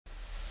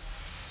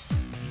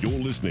You're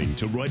listening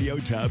to Radio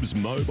Tab's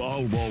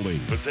Mobile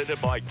Rolling,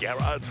 presented by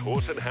Garrard's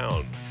Horse and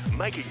Hound,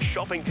 making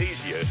shopping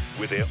easier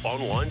with their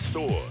online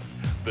store.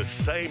 The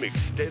same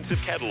extensive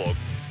catalogue,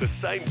 the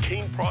same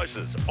keen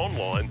prices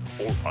online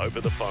or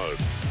over the phone.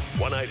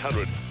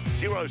 1800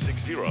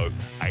 060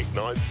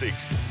 896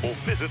 or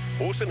visit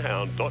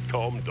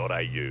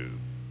horseandhound.com.au.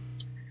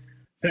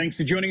 Thanks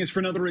for joining us for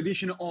another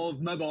edition of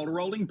Mobile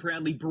Rolling,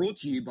 proudly brought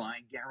to you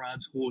by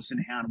Garrard's Horse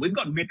and Hound. We've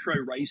got Metro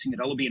Racing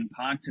at Albion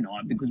Park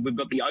tonight because we've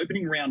got the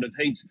opening round of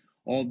heats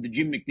of the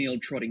Jim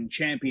McNeil Trotting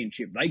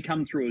Championship. They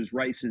come through as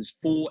races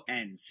 4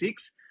 and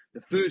 6,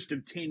 the first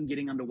of 10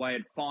 getting underway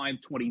at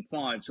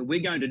 5:25. So we're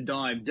going to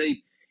dive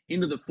deep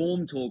into the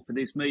form talk for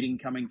this meeting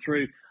coming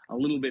through a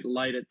little bit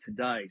later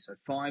today. So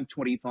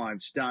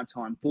 5:25 start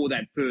time for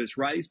that first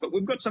race. But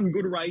we've got some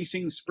good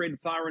racing spread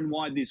far and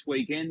wide this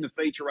weekend. The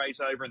feature race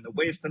over in the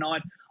West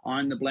tonight,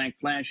 I'm the Black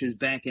Flash, is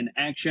back in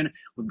action.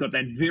 We've got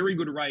that very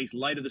good race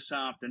later this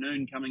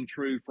afternoon coming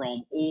through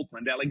from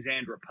Auckland,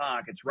 Alexandra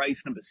Park. It's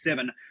race number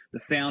 7, the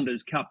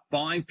Founders Cup,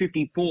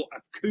 5:54.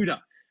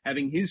 Akuta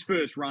having his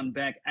first run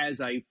back as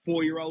a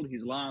 4-year-old.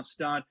 His last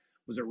start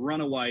was a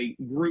runaway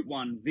Group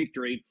 1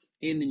 victory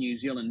in the New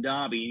Zealand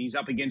Derby, and he's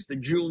up against the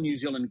dual New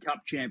Zealand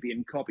Cup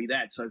champion, Copy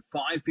That. So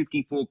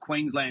 5:54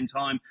 Queensland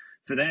time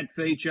for that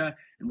feature,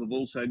 and we've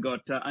also got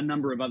a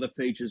number of other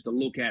features to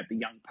look at. The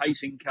Young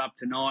Pacing Cup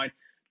tonight,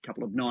 a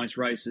couple of nice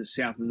races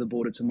south of the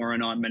border tomorrow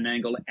night,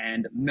 Menangle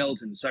and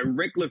Melton. So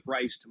Redcliffe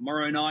race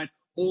tomorrow night.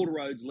 All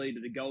roads lead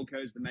to the Gold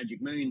Coast, the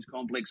Magic Millions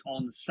complex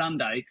on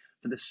Sunday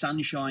for the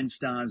Sunshine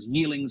Stars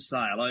yearling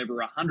sale. Over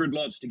 100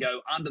 lots to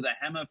go under the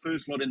hammer.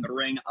 First lot in the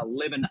ring,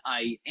 11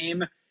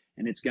 a.m.,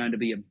 and it's going to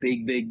be a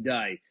big, big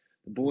day.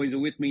 The boys are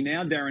with me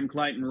now, Darren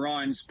Clayton,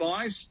 Ryan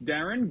Spice.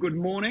 Darren, good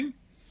morning.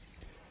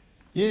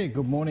 Yeah,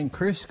 good morning,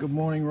 Chris. Good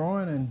morning,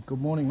 Ryan, and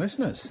good morning,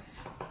 listeners.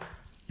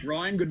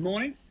 Ryan, good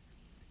morning.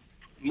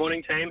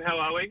 Morning, team. How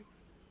are we?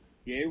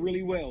 Yeah,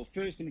 really well.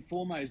 First and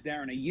foremost,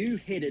 Darren, are you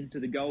headed to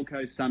the Gold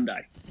Coast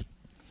Sunday?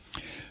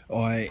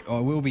 I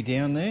will be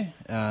down there.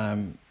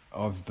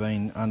 I've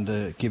been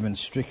given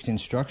strict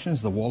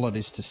instructions. The wallet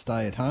is to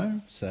stay at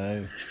home,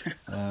 so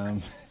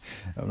I'm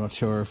not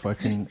sure if I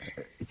can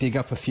dig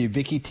up a few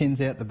Bicky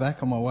tins out the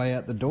back on my way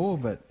out the door,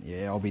 but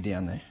yeah, I'll be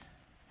down there.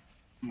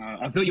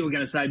 I thought you were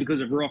going to say because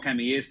of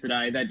Rockhammer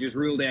yesterday, that just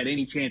ruled out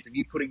any chance of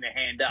you putting the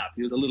hand up.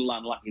 He was a little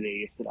unlucky there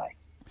yesterday.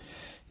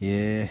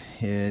 Yeah,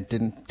 it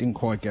didn't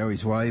quite go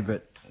his way,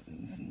 but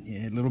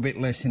yeah, a little bit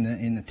less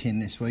in the tin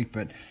this week.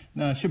 But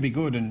no, it should be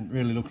good, and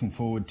really looking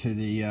forward to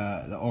the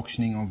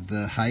auctioning of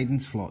the Hayden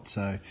slot.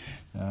 So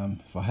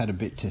if I had a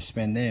bit to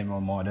spend there, I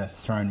might have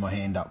thrown my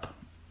hand up.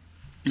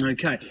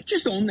 Okay,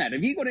 just on that,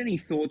 have you got any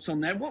thoughts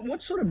on that?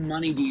 What sort of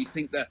money do you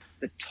think the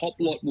top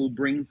lot will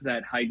bring for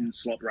that Hayden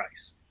slot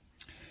race?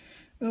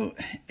 Well,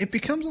 it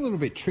becomes a little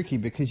bit tricky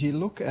because you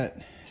look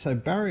at, so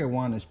Barrier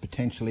 1 is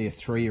potentially a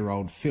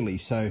 3-year-old filly,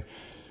 so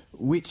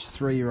which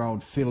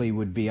 3-year-old filly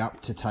would be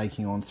up to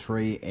taking on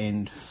 3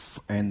 and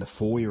the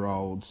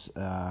 4-year-olds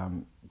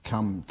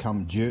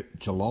come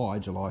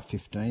July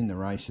 15, the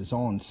race is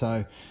on.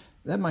 So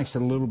that makes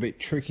it a little bit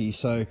tricky.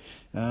 So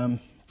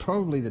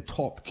probably the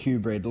top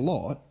Q-bred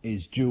lot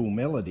is Jewel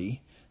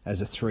Melody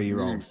as a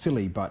 3-year-old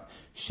filly, but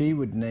she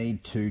would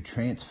need to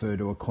transfer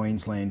to a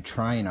Queensland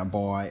trainer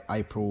by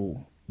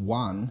April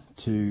 1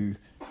 to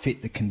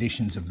fit the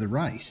conditions of the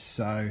race.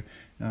 So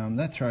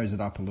that throws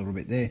it up a little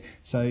bit there.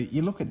 So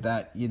you look at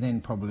that, you're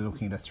then probably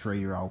looking at a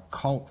 3-year-old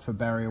colt for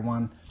Barrier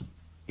 1.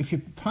 If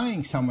you're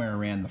paying somewhere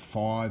around the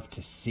 $5,000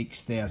 to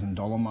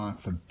 $6,000 mark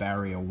for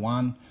Barrier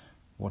 1,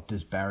 what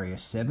does Barrier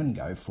 7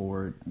 go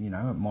for? You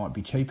know, it might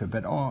be cheaper,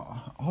 but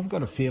I've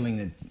got a feeling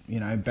that, you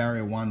know,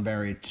 Barrier 1,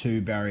 Barrier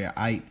 2, Barrier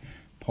 8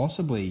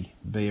 possibly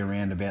be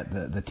around about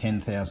the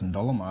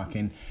 $10,000 mark,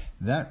 and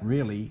that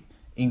really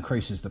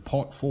increases the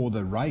pot for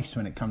the race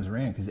when it comes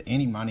around, because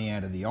any money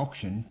out of the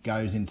auction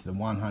goes into the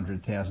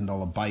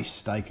 $100,000 base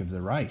stake of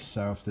the race.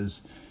 So if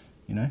there's,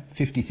 you know,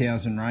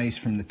 50,000 raised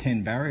from the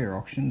 10 barrier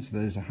auctions,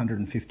 there's a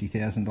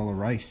 $150,000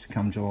 race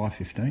come July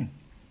 15.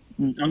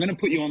 I'm going to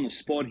put you on the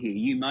spot here.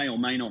 You may or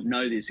may not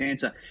know this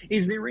answer.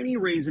 Is there any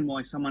reason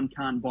why someone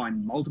can't buy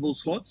multiple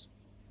slots?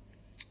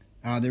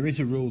 There is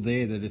a rule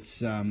there that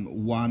it's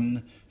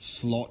 1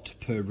 slot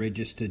per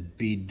registered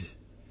bid,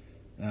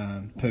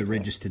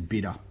 registered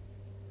bidder.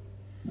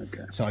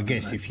 Okay. So I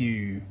guess if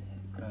you,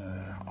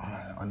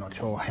 I'm not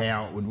sure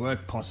how it would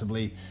work,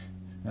 possibly,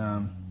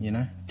 you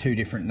know, 2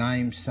 different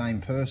names,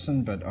 same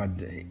person, but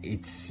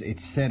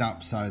it's set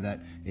up so that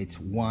it's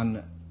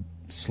 1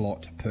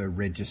 slot per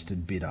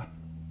registered bidder.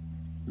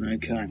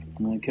 Okay.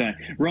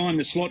 Ryan,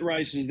 the slot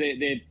races,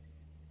 they're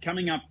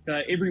coming up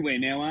everywhere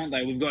now, aren't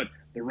they? We've got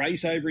the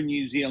race over in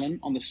New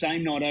Zealand. On the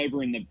same night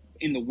over in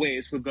the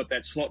West, we've got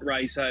that slot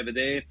race over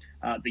there.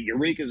 The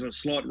Eureka's a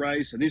slot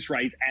race, so this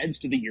race adds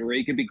to the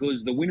Eureka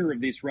because the winner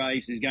of this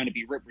race is going to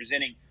be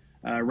representing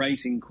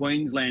Racing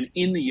Queensland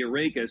in the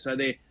Eureka. So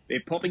they're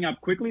popping up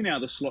quickly now,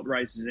 the slot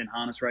races in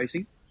harness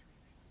racing.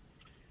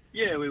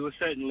 Yeah, we were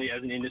certainly,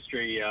 as an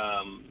industry,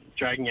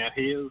 dragging our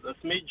heels a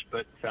smidge,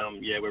 but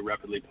yeah, we're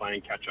rapidly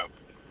playing catch-up.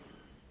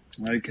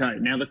 Okay,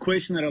 now the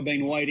question that I've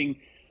been waiting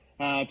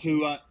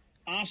to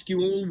ask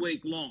you all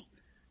week long.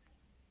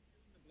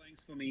 The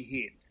blanks for me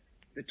here.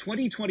 The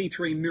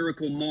 2023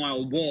 Miracle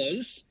Mile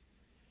was...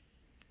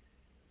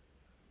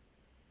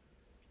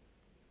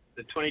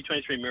 The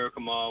 2023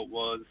 Miracle Mile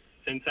was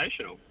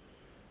sensational.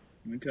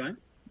 Okay.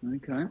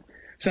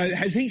 So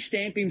has he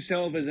stamped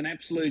himself as an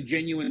absolute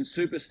genuine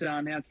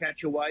superstar now,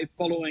 Catch Away,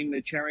 following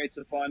the Chariots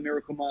of Fire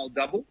Miracle Mile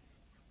double?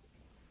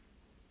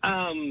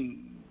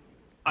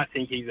 I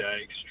think he's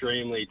an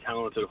extremely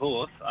talented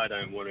horse. I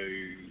don't want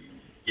to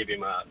give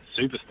him a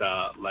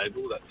superstar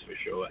label, that's for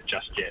sure,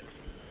 just yet.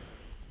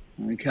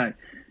 Okay.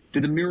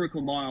 Did the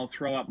Miracle Mile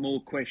throw up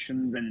more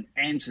questions than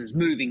answers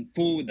moving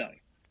forward, though?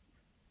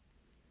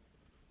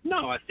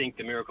 No, I think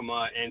the Miracle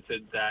Mile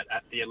answered that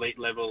at the elite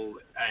level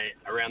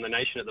around the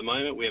nation at the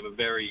moment. We have a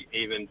very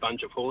even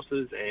bunch of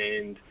horses,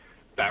 and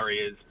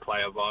barriers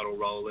play a vital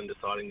role in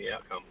deciding the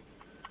outcome.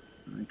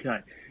 Okay.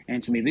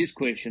 Answer me this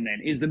question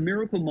then. Is the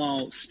Miracle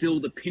Mile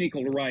still the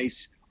pinnacle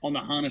race on the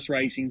harness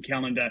racing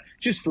calendar,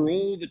 just for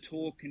all the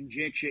talk,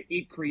 conjecture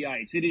it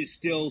creates? It is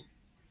still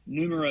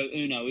numero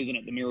uno, isn't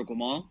it, the Miracle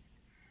Mile?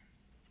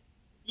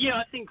 Yeah,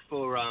 I think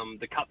for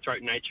the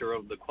cutthroat nature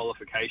of the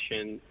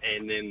qualification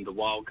and then the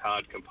wild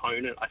card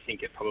component, I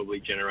think it probably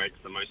generates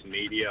the most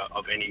media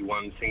of any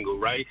one single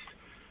race.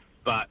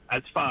 But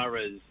as far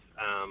as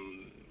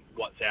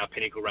what's our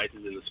pinnacle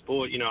races in the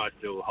sport, I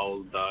still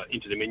hold the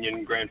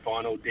Inter-Dominion Grand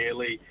Final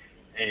dearly,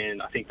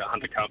 and I think the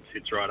Hunter Cup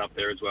sits right up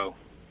there as well.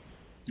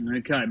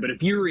 Okay, but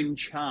if you were in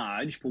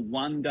charge for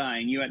one day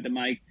and you had to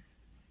make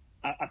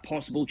a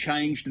possible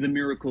change to the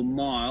Miracle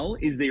Mile,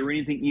 is there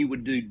anything you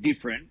would do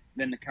different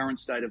than the current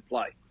state of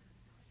play?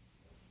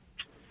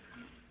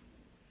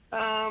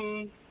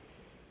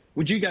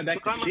 Would you go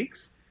back to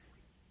 6?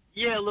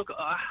 Yeah, look,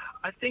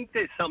 I think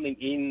there's something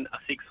in a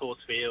 6-horse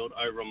field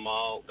over a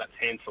mile that's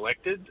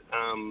hand-selected.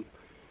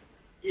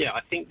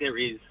 I think there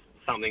is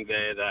something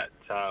there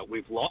that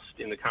we've lost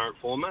in the current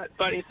format.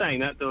 But in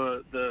saying that,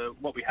 the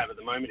what we have at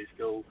the moment is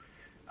still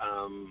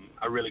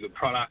a really good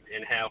product,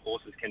 and how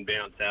horses can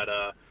bounce out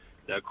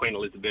the Queen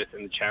Elizabeth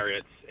and the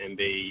Chariots and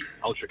be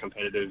ultra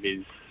competitive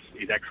is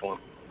excellent.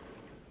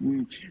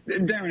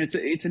 Darren,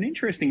 it's an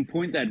interesting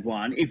point, that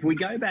one. If we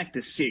go back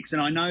to 6,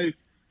 and I know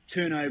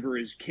turnover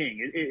is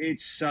king,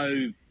 it's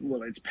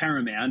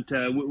paramount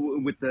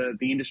with the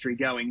industry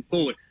going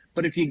forward.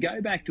 But if you go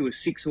back to a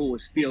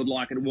 6-horse field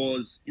like it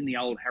was in the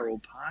old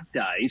Harold Park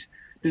days,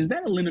 does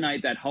that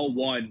eliminate that whole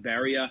wide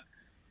barrier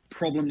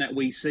problem that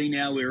we see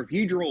now, where if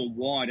you draw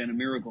wide in a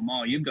Miracle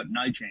Mile, you've got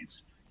no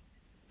chance?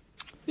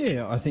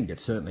 Yeah, I think it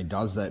certainly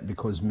does that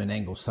because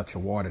Menangle's such a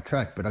wider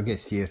track. But I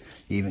guess you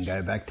even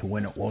go back to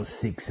when it was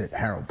 6 at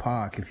Harold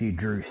Park. If you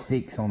drew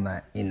 6 on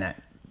that in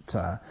that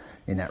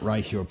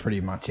race, you were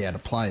pretty much out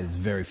of play. There's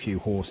very few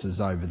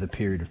horses over the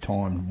period of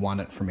time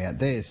won it from out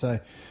there. So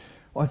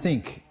I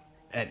think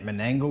at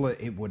Menangle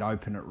it would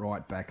open it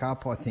right back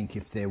up. I think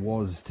if there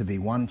was to be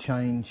one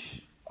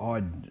change,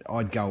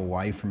 I'd go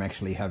away from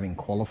actually having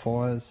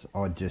qualifiers.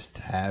 I'd just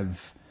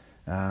have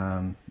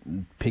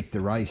pick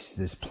the race.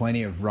 There's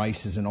plenty of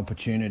races and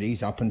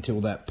opportunities up until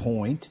that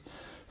point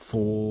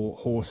for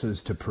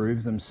horses to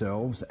prove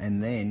themselves,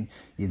 and then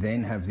you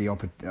then have the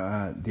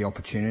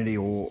opportunity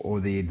or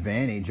the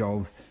advantage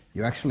of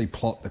you actually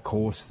plot the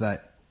course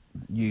that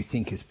you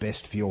think is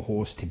best for your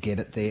horse to get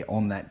it there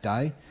on that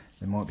day.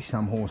 There might be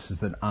some horses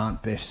that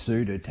aren't best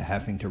suited to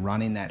having to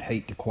run in that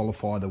heat to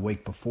qualify the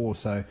week before.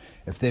 So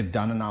if they've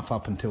done enough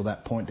up until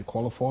that point to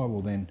qualify,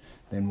 well then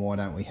why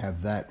don't we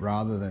have that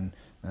rather than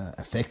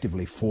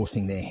effectively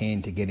forcing their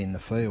hand to get in the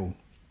field?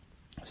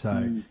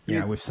 So,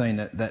 we've seen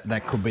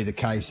that could be the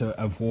case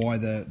of why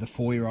the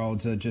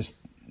 4-year-olds are just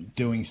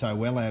doing so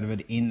well out of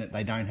it, in that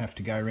they don't have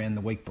to go around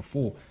the week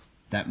before.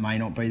 That may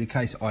not be the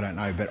case, I don't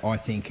know. But I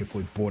think if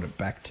we brought it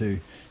back to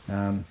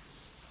earn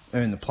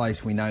the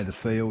place, we know the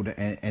field,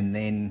 and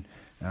then,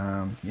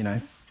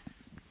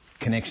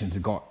 Connections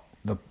have got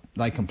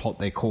they can plot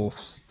their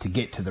course to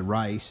get to the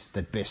race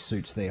that best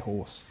suits their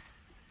horse.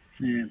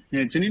 Yeah,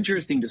 it's an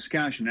interesting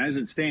discussion. As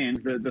it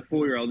stands, the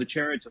 4-year-old, the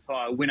Chariots of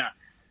Fire winner,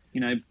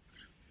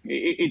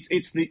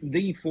 it's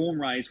the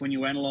form race when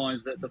you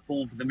analyse the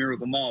form for the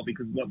Miracle Mile,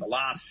 because the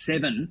last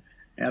 7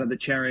 out of the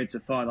Chariots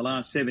of Fire, the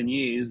last 7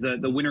 years,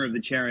 the winner of the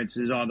Chariots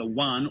has either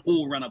won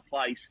or run a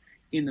place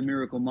in the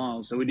Miracle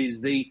Mile. So it is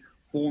the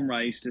form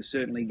race to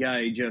certainly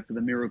gauge for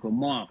the Miracle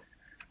Mile.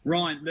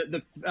 Ryan,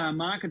 the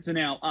markets are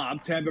now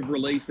up. TAB have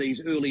released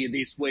these earlier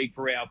this week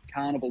for our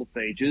carnival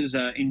features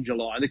in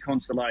July, the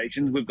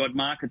constellations. We've got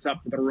markets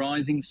up for the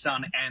Rising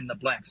Sun and the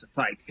Blacks of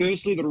Fate.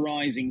 Firstly, the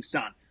Rising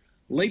Sun.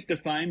 Leap to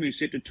Fame, who's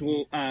set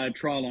to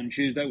trial on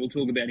Tuesday. We'll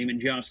talk about him in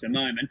just a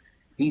moment.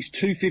 He's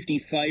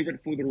 $2.50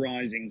 favourite for the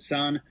Rising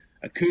Sun.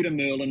 Akuta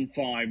Merlin,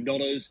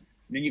 $5.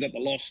 Then you've got the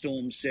Lost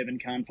Storm, 7.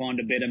 Can't find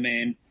a better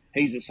man.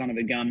 He's a son of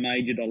a gun.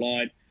 Major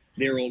Delight.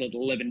 They're all at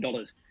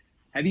 $11.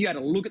 Have you had a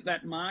look at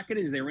that market?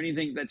 Is there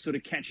anything that sort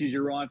of catches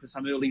your eye for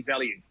some early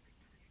value?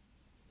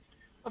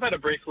 I've had a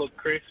brief look,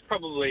 Chris.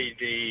 Probably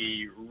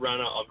the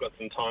runner I've got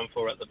some time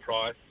for at the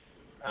price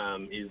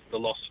is the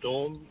Lost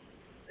Storm.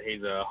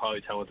 He's a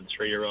highly talented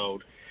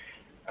 3-year-old.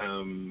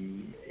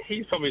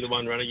 He's probably the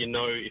one runner,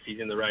 if he's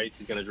in the race,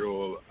 he's going to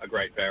draw a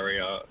great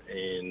barrier,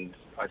 and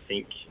I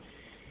think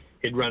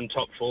he'd run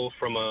top 4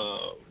 from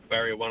a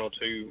barrier 1 or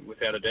 2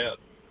 without a doubt.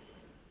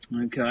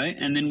 Okay,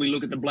 and then we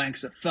look at the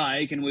Blacks are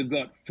Fake, and we've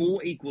got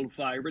 4 equal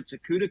favourites.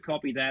 Akuta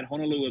Copy That,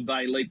 Honolulu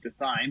Bay, Leap to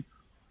Fame,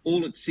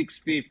 all at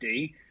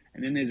 $6.50.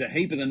 And then there's a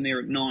heap of them there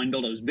at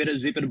 $9. Better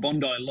Zipper,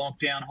 Bondi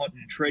Lockdown, Hot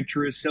and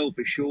Treacherous, Self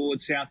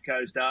Assured, South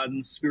Coast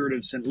Arden, Spirit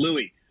of St.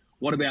 Louis.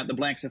 What about the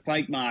Blacks are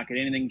Fake market?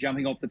 Anything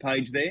jumping off the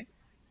page there?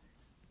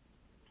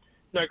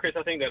 No, Chris,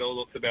 I think that all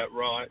looks about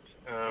right.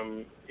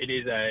 It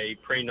is a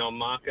pre-nom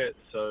market,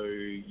 so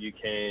you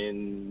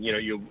can,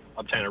 you'll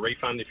obtain a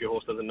refund if your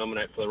horse doesn't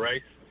nominate for the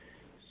race.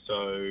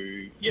 So,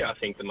 yeah, I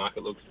think the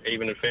market looks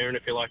even and fair, and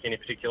if you like any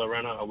particular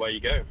runner, away you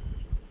go.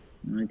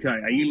 Okay.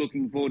 Are you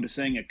looking forward to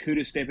seeing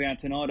Akuta step out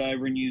tonight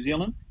over in New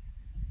Zealand?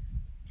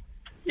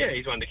 Yeah,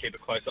 he's one to keep a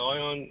close eye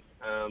on.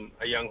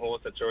 A young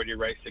horse that's already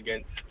raced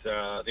against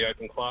the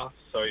open class.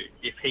 So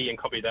if he and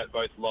Copy That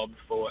both lob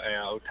for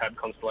our Tab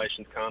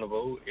Constellations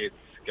Carnival, it's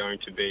going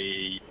to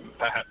be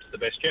perhaps the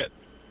best yet.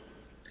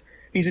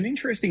 He's an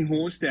interesting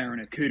horse,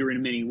 Darren Akuta,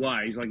 in many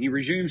ways. Like, he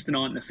resumes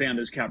tonight in the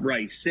Founders Cup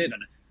Race 7,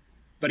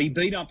 but he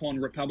beat up on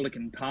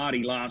Republican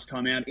Party last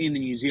time out in the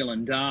New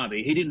Zealand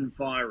Derby. He didn't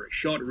fire a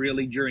shot,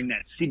 really, during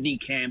that Sydney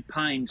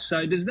campaign.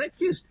 So does that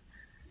just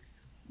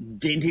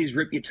dent his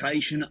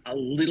reputation a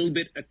little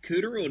bit,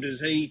 Akuta, or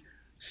does he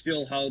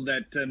still hold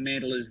that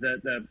mantle as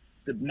the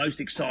most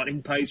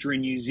exciting pacer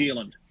in New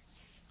Zealand?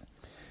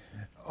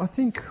 I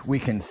think we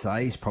can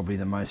say he's probably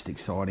the most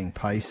exciting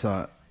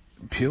pacer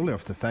purely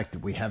off the fact that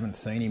we haven't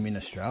seen him in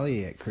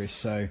Australia yet, Chris.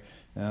 So,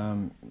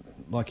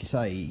 like you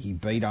say, he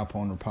beat up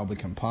on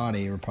Republican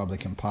Party.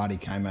 Republican Party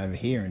came over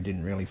here and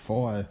didn't really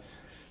fire.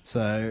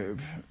 So,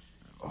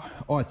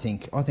 I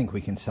think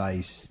we can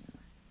say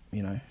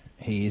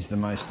he is the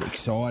most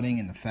exciting,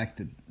 and the fact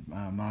that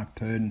Mark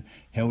Purdon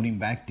held him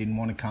back, didn't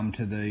want to come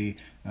to the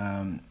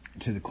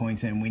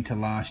Queensland Winter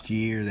last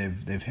year.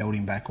 They've held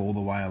him back all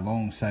the way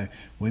along. So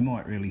we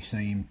might really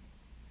see him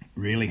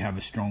really have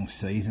a strong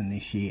season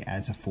this year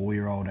as a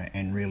 4-year-old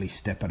and really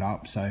step it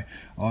up. So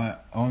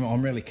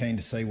I'm really keen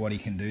to see what he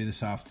can do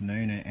this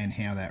afternoon and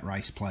how that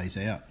race plays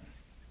out.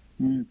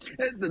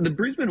 The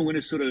Brisbane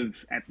winner sort of,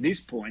 at this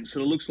point,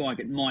 sort of looks like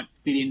it might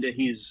fit into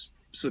his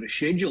sort of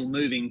schedule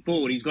moving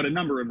forward. He's got a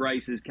number of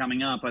races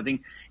coming up. I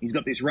think he's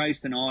got this race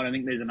tonight. I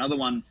think there's another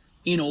one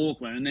in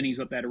Auckland, and then he's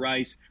got that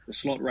race, the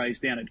slot race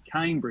down at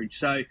Cambridge.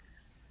 So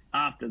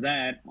after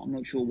that, I'm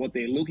not sure what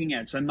they're looking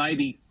at. So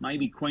maybe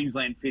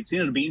Queensland fits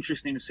in. It'll be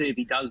interesting to see if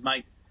he does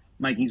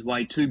make his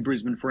way to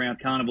Brisbane for our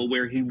carnival,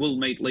 where he will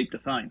meet Leap to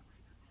Fame.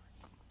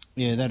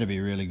 Yeah, that'd be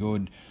really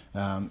good,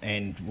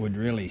 and would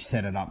really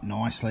set it up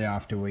nicely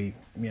after we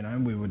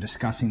were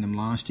discussing them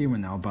last year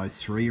when they were both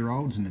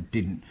 3-year-olds, and it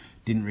didn't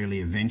really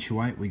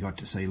eventuate. We got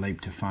to see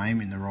Leap to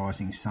Fame in the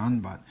Rising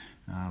Sun, but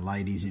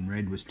Ladies in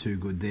Red was too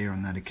good there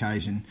on that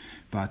occasion.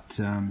 But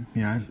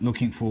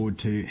looking forward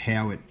to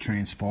how it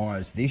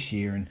transpires this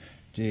year, and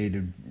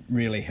to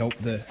really help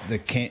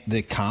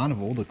the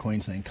carnival, the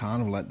Queensland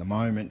Carnival at the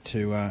moment,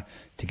 to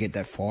get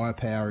that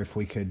firepower if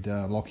we could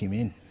lock him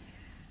in.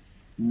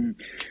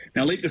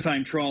 Now, Leap to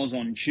Fame trials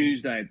on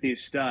Tuesday at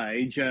this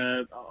stage.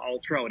 I'll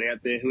throw it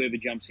out there, whoever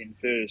jumps in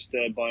first,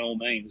 by all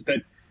means. But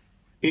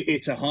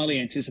it's a highly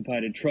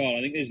anticipated trial.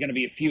 I think there's going to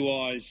be a few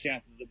eyes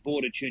south of the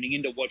border tuning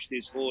in to watch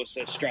this horse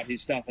strut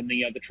his stuff in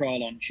the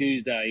trial on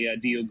Tuesday.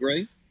 Do you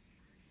agree?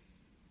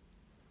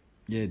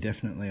 Yeah,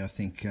 definitely. I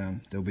think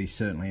there'll be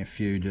certainly a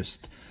few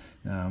just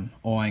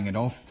eyeing it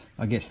off.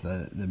 I guess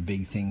the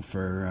big thing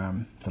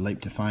for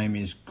Leap to Fame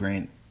is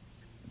Grant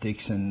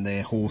Dixon.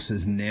 Their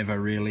horses never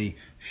really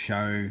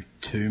show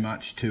too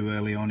much too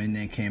early on in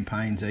their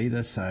campaigns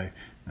either, so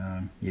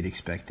you'd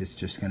expect it's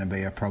just going to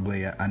be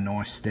probably a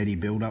nice steady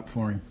build-up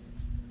for him.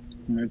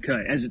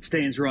 Okay, as it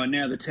stands right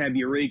now, the Tab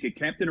Eureka,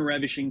 Captain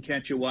Ravishing,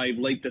 Catch a Wave,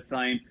 Leap to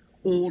Fame,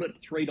 all at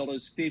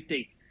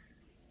 $3.50.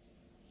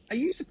 Are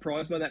you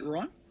surprised by that,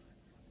 Ryan?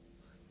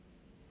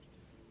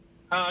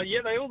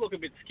 Yeah, they all look a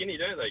bit skinny,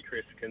 don't they,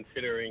 Chris,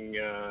 considering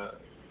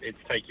it's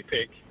take your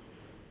pick.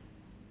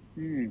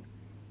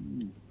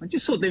 I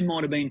just thought there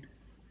might have been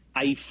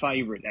a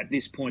favourite at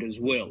this point as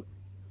well,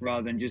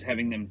 rather than just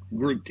having them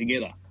grouped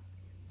together.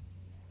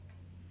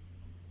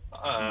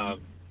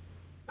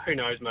 Who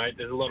knows, mate?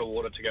 There's a lot of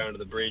water to go under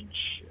the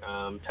bridge.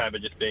 Tab are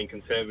just being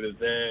conservative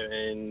there,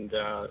 and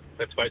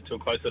let's wait till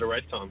closer to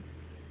race time.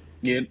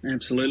 Yeah,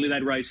 absolutely.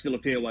 That race still a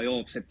fair way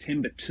off.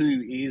 September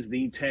 2 is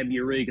the Tab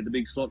Eureka, the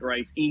big slot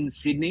race in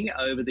Sydney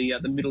over the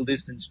middle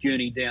distance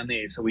journey down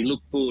there. So we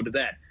look forward to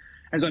that.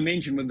 As I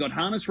mentioned, we've got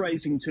harness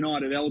racing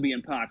tonight at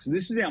Albion Park. So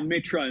this is our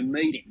Metro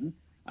meeting.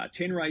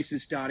 10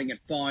 races starting at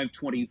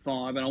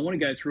 5:25, and I want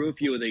to go through a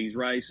few of these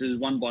races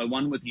one by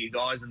one with you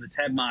guys, and the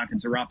tab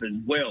markets are up as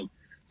well.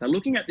 So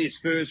looking at this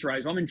first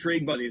race, I'm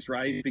intrigued by this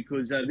race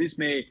because this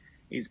mare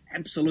is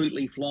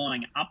absolutely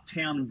flying.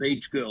 Uptown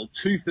Beach Girl,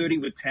 2:30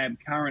 with tab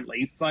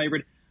currently.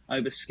 Favourite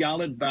over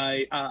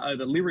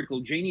over Lyrical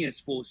Genius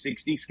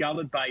 460,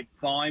 Scarlet Babe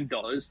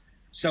 $5,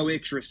 So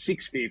Extra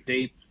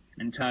 $6.50,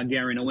 and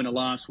Targaryen a winner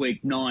last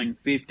week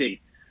 $9.50.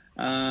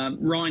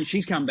 Ryan,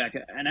 she's come back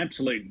an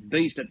absolute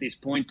beast at this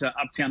point.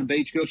 Uptown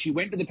Beach Girl. She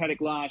went to the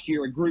paddock last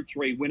year, a Group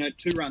 3 winner,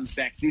 2 runs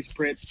back this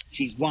prep.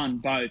 She's won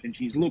both, and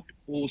she's looked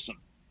awesome.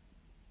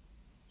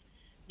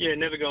 Yeah,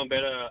 never gone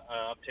better,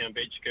 Uptown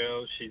Beach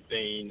Girl. She's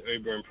been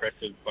uber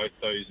impressive, both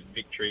those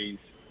victories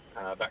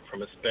back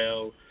from a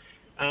spell.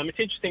 It's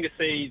interesting to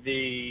see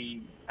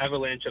the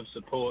avalanche of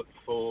support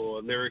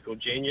for Lyrical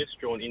Genius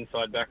drawn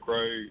inside back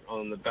row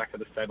on the back of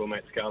the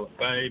stablemate Scarlet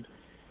Babe.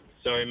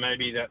 So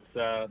maybe that's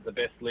the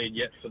best lead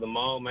yet for the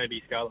mile.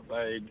 Maybe Scarlet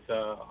Babe's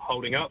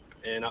holding up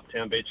and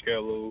Uptown Beach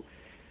Girl will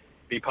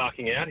be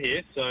parking out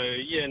here. So,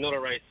 yeah, not a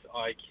race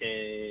I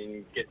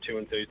can get too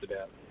enthused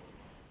about.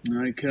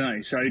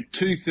 Okay, so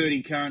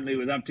 2.30 currently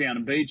with Uptown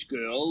and Beach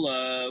Girl.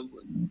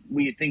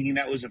 Were you thinking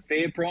that was a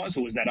fair price,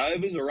 or was that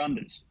overs or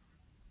unders?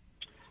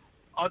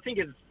 I think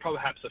it's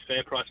perhaps a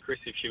fair price, Chris,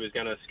 if she was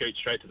going to scoot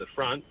straight to the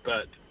front.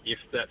 But if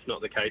that's not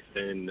the case,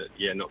 then,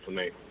 yeah, not for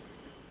me.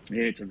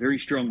 Yeah, it's a very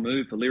strong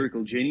move for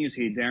Lyrical Genius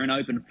here, Darren.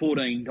 Opened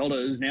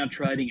 $14, now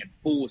trading at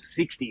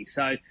 $4.60.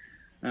 So,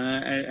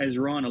 as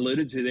Ryan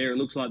alluded to there, it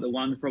looks like the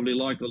one's probably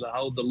likely to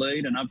hold the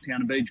lead, and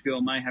Uptown and Beach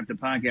Girl may have to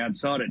park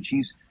outside it.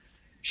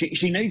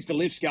 She needs to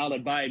lift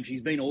Scarlet Babe.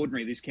 She's been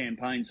ordinary this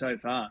campaign so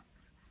far.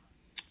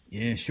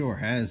 Yeah, sure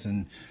has.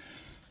 And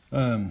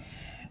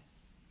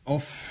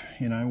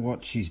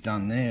what she's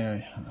done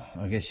there,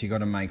 I guess you got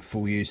to make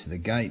full use of the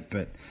gate.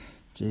 But,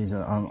 geez,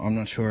 I'm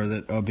not sure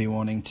that I'll be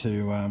wanting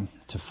to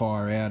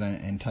fire out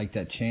and take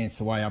that chance.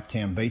 The way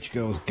Uptown Beach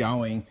Girl's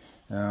going,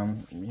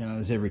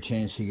 there's every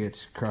chance she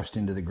gets crushed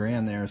into the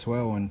ground there as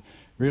well. And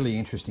really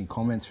interesting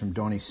comments from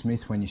Donnie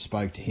Smith when you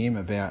spoke to him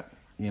about,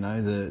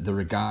 the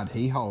regard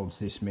he holds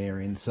this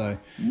mare in. So,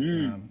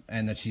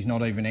 and that she's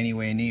not even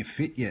anywhere near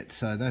fit yet.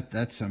 So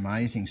that's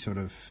amazing sort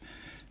of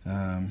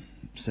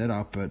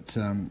setup. But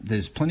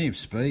there's plenty of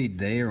speed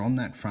there on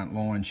that front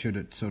line should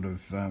it sort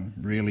of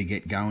really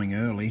get going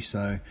early.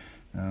 So,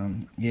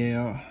 I'm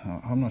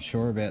not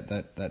sure about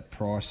that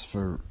price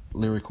for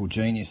Lyrical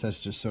Genius. That's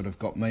just sort of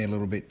got me a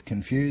little bit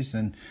confused.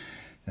 And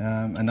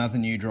another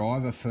new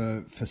driver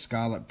for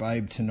Scarlet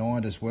Babe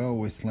tonight as well,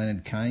 with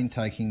Leonard Kane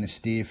taking the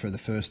steer for the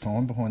first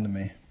time behind the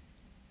mare.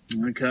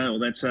 Okay, well,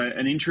 that's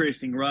an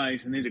interesting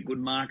race, and there's a good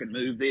market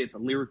move there for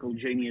Lyrical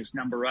Genius,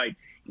 number 8,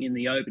 in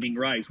the opening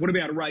race. What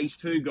about race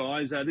 2,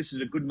 guys? This is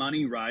a good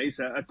money race,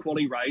 a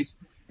quality race,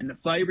 and the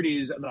favourite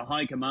is the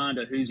High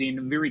Commander, who's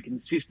in very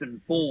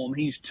consistent form.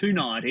 He's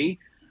 $2.90.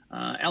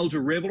 Alta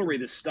Revelry,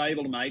 the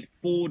stablemate,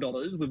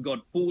 $4. We've got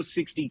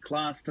 $4.60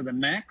 Class to the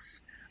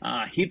Max.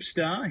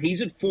 Hipstar,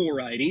 he's at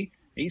 $4.80.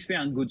 He's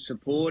found good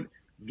support.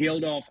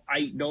 Geldof,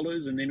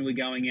 $8, and then we're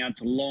going out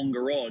to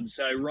longer odds.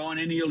 So, Ryan,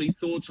 any early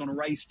thoughts on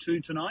race 2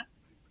 tonight?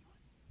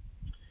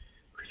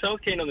 Chris, I was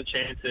keen on the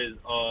chances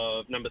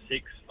of number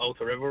 6,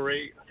 Alta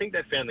Revelry. I think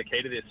they found the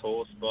key to this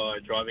horse by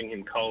driving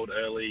him cold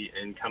early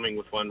and coming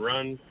with one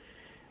run.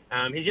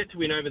 He's yet to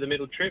win over the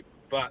middle trip,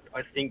 but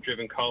I think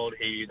driven cold,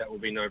 that will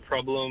be no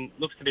problem.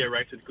 Looks to be a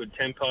race with good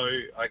tempo.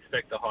 I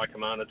expect the High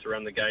Commander to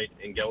run the gate,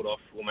 and Geldof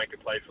will make a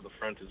play for the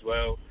front as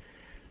well.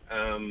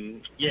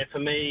 For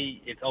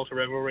me, it's Alta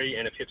Revelry,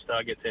 and if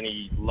Hipstar gets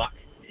any luck,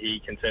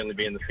 he can certainly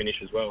be in the finish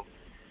as well.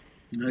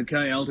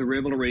 Okay, Alta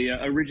Revelry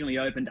originally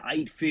opened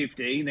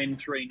 $8.50, then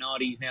 $3.90.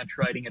 He's now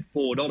trading at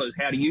 $4.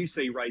 How do you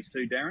see race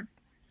 2, Darren?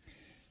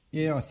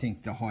 Yeah, I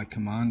think the High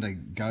Commander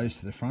goes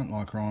to the front,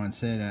 like Ryan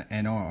said,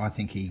 and I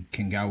think he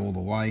can go all the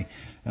way.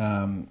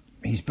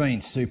 He's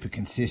been super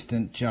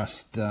consistent.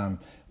 Just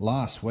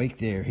last week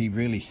there, he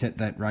really set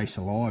that race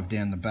alive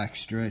down the back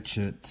stretch.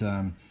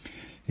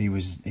 He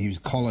was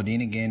collared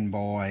in again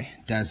by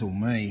Dazzle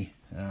Me.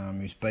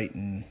 He was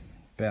beaten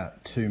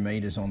about 2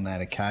 metres on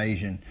that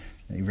occasion.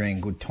 He ran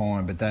good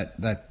time, but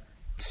that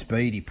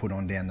speed he put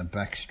on down the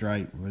back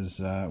straight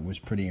was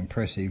pretty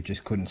impressive.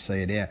 Just couldn't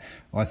see it out.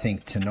 I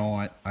think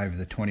tonight over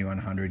the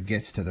 2100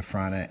 gets to the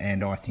front,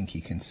 and I think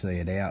he can see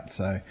it out.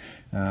 So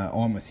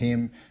I'm with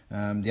him.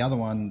 The other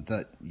one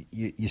that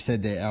you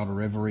said there, Alta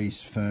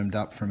Revelry's firmed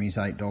up from his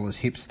 $8.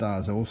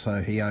 Hipstars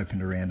also, he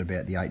opened around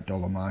about the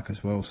 $8 mark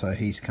as well, so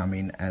he's come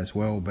in as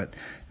well. But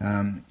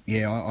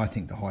I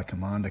think the High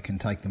Commander can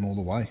take them all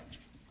the way.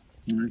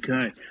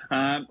 Okay.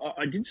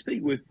 I did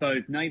speak with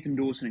both Nathan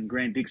Dawson and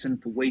Grant Dixon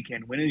for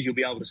weekend winners. You'll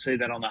be able to see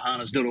that on the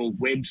harness.org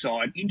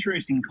website.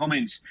 Interesting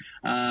comments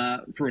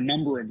for a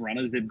number of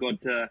runners. They've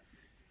got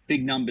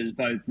big numbers,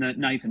 both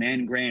Nathan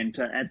and Grant,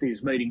 at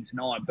this meeting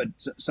tonight. But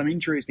some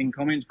interesting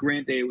comments.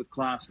 Grant there with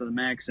Class for the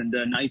Max, and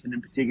Nathan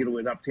in particular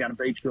with Uptown and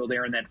Beach Girl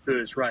there in that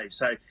first race.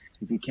 So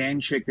if you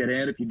can, check that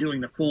out if you're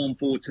doing the form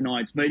for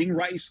tonight's meeting.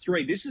 Race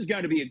 3, this is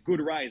going to be a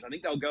good race. I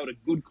think they'll go at a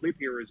good clip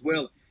here as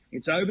well.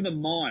 It's over the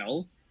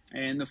mile.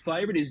 And the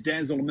favourite is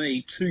Dazzle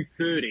Me,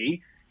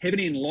 $2.30.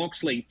 Heaven in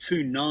Loxley,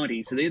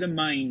 $2.90. So they're the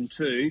main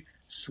two.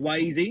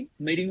 Swayze,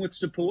 meeting with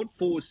support,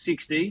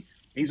 $4.60.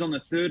 He's on the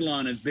third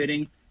line of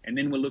betting. And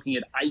then we're looking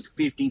at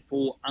 $8.50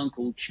 for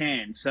Uncle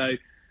Chan. So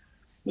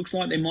Looks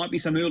like there might be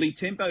some early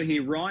tempo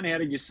here. Ryan, how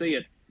did you see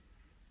it?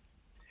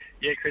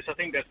 Yeah, Chris, I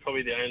think that's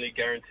probably the only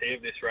guarantee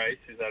of this race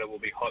is that it will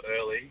be hot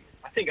early.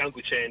 I think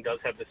Uncle Chan does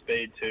have the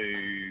speed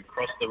to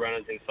cross the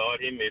runners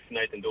inside him if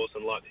Nathan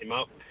Dawson lights him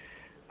up.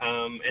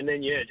 And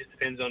then, yeah, it just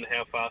depends on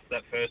how fast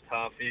that first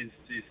half is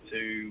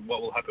to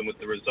what will happen with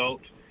the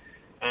result.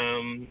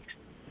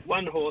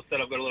 One horse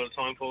that I've got a lot of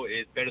time for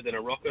is Better Than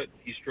a Rocket.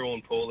 He's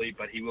drawn poorly,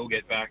 but he will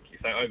get back.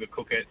 If they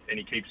overcook it and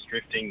he keeps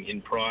drifting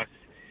in price,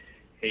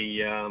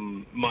 he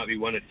might be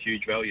one at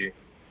huge value.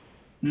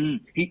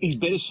 He's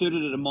better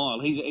suited at a mile.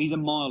 He's a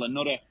miler,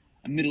 not a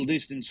middle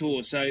distance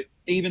horse. So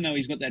even though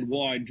he's got that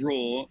wide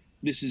draw,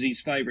 this is his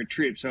favourite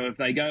trip. So if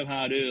they go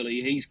hard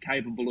early, he's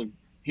capable of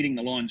hitting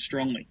the line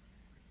strongly.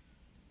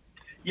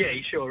 Yeah,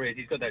 he sure is.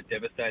 He's got that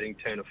devastating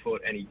turn of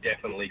foot, and he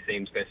definitely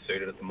seems best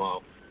suited at the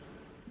mile.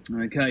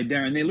 Okay,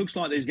 Darren, there looks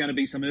like there's going to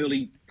be some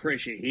early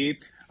pressure here.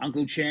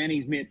 Uncle Chan,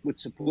 he's met with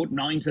support,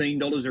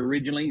 $19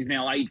 originally. He's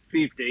now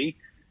 $8.50.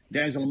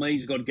 Dazzle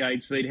Me's got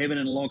gate speed. Heaven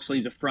and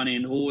Loxley's a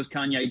front-end horse.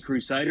 Kanye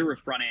Crusader, a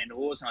front-end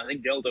horse. And I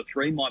think Delta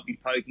 3 might be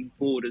poking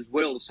forward as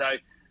well. So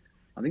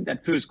I think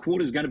that first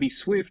quarter is going to be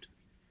swift.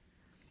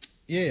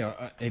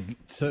 Yeah, it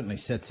certainly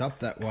sets up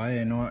that way.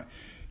 And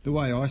the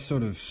way I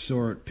sort of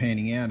saw it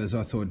panning out is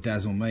I thought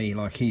Dazzle Me,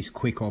 like he's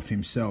quick off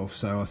himself.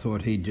 So I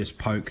thought he'd just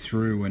poke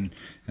through and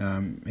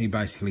he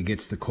basically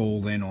gets the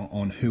call then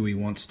on who he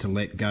wants to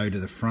let go to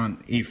the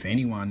front, if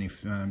anyone,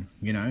 if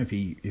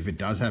it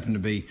does happen to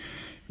be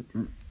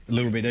a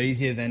little bit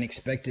easier than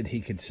expected, he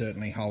could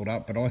certainly hold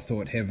up. But I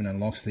thought Heaven and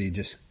Loxley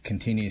just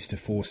continues to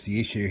force the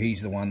issue.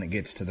 He's the one that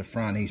gets to the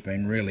front. He's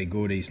been really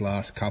good. His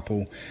last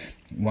couple,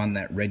 won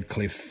that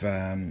Redcliffe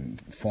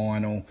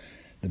final.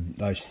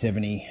 Those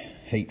 70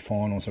 heat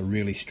finals are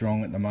really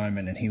strong at the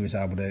moment, and he was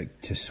able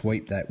to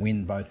sweep that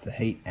win, both the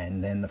heat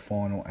and then the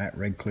final at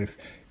Redcliffe.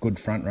 Good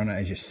front runner,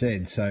 as you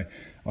said. So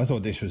I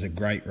thought this was a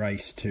great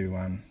race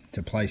to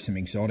play some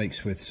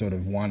exotics with sort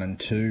of 1 and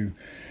 2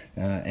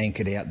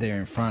 anchored out there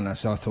in front.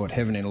 So I thought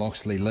Heaven and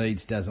Loxley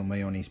leads, Dazzle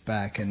Me on his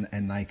back, and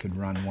they could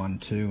run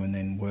 1-2 and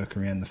then work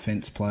around the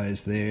fence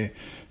players there.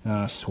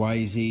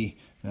 Swayze,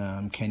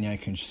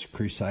 Kanye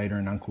Crusader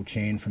and Uncle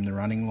Chan from the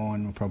running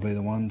line were probably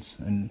the ones,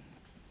 and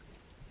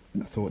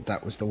I thought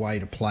that was the way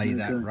to play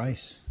that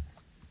race.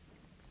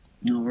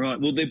 All right.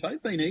 Well, they've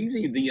both been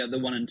easy, the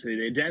 1 and 2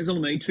 there. Dazzle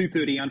Me,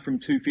 230 out from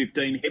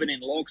 215. Heaven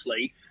and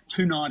Loxley,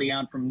 290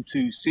 out from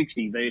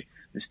 260. They're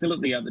still at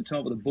the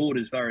top of the board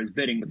as far as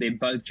betting, but they're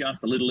both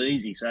just a little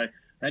easy. So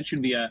that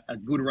should be a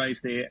good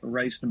race there,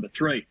 race number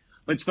 3.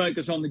 Let's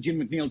focus on the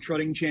Jim McNeil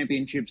Trotting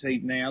Championships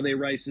heat now. They're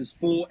races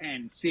 4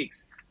 and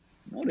 6.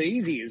 Not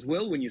easy as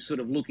well when you're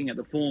sort of looking at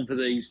the form for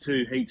these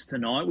two heats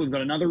tonight. We've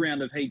got another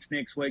round of heats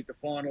next week, the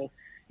final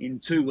in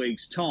 2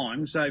 weeks'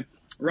 time. So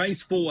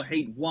race 4,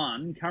 heat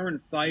 1,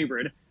 current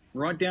favourite,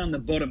 right down the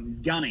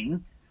bottom,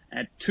 Gunning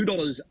at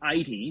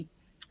 $2.80.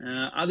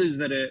 Others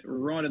that are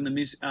right in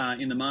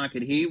the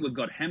market here, we've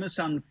got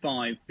Hammersun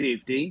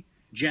 $5.50,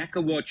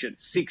 Jackawatch at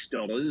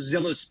 $6,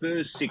 Zealous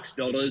Spurs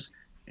 $6,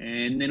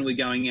 and then we're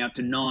going out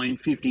to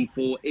 $9.50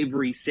 for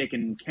Every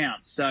Second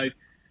Counts. So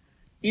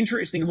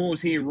interesting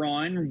horse here,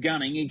 Ryan,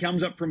 Gunning. He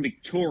comes up from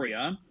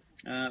Victoria.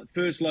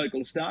 First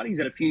local start. He's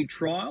had a few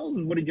trials.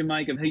 What did you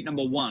make of heat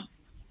number 1?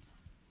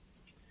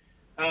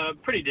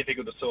 Pretty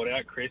difficult to sort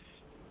out, Chris.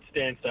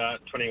 Stand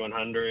start,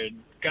 2100.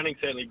 Gunning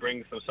certainly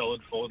brings some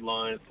solid form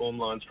lines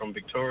from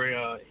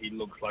Victoria. He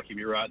looks like he'd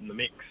be right in the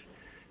mix.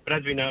 But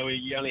as we know,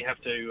 you only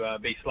have to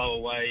be slow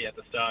away at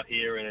the start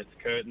here, and it's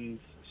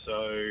curtains.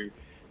 So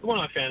the one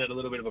I found at a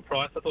little bit of a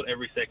price. I thought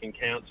Every Second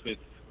Counts with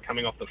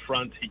coming off the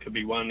front. He could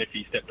be one if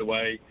he stepped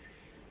away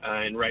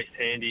and raced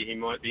handy. He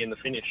might be in the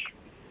finish.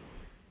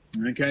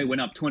 Okay,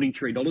 went up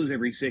 $23.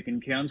 Every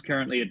Second Counts,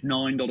 currently at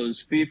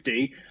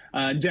 $9.50.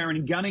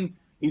 Darren, Gunning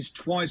is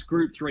twice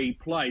Group 3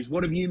 plays.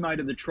 What have you made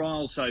of the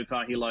trials so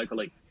far here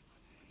locally?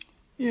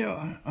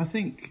 Yeah, I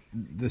think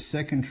the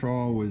second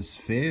trial was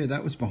fair.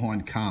 That was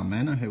behind Car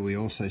Manor, who we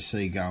also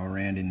see go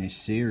around in this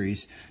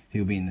series.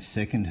 He'll be in the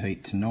second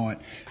heat tonight.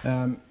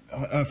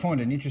 I find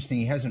it interesting.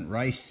 He hasn't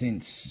raced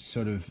since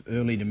sort of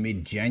early to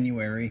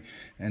mid-January,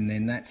 and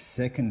then that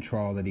second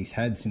trial that he's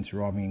had since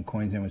arriving in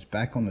Queensland was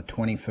back on the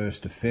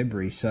 21st of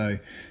February. So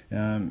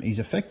he's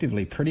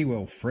effectively pretty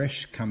well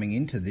fresh coming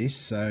into this.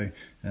 So,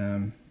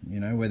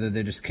 whether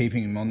they're just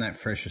keeping him on that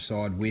fresher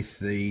side with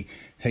the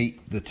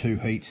 2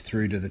 heats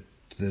through to the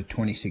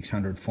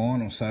 2600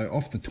 final. So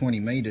off the 20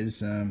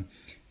 metres,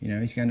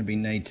 he's going to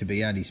need to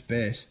be at his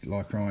best.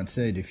 Like Ryan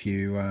said, if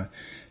you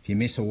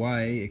miss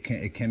away,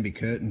 it can be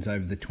curtains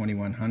over the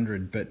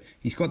 2100. But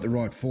he's got the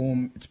right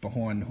form. It's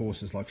behind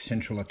horses like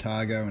Central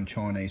Otago and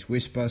Chinese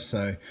Whisper.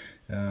 So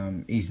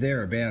he's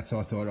thereabouts.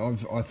 I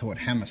thought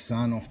Hammer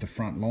Sun off the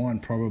front line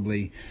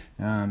probably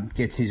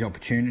gets his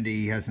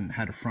opportunity. He hasn't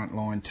had a front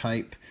line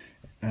tape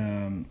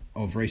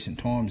of recent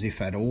times, if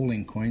at all,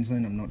 in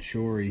Queensland. I'm not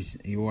sure.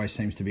 He always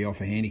seems to be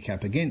off a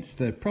handicap against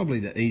probably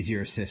the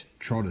easier assessed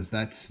trotters.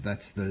 That's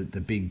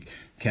the big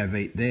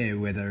caveat there,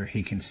 whether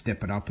he can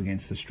step it up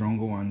against the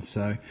stronger ones.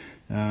 So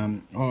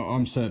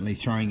I'm certainly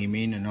throwing him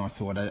in, and I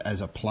thought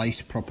as a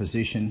place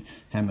proposition,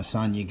 Hammer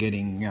Sun, you're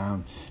getting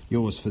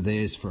yours for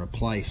theirs for a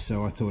place.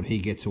 So I thought he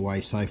gets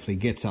away safely,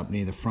 gets up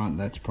near the front.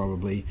 That's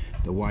probably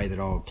the way that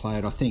I would play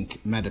it. I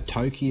think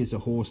Matatoki is a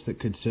horse that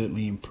could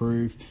certainly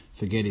improve.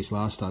 Forget his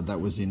last start. That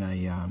was in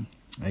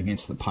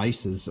against the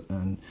Pacers,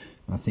 and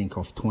I think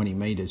off 20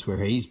 metres, where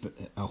he's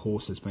a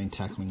horse that's been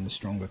tackling the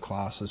stronger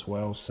class as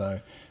well. So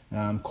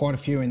quite a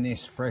few in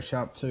this, fresh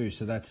up too.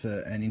 So that's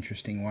an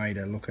interesting way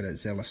to look at it.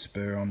 Zealous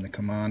Spur on the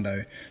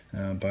Commando,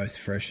 both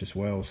fresh as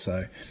well.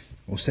 So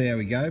we'll see how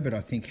we go, but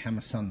I think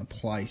Hammer Sun the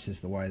place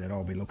is the way that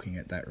I'll be looking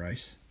at that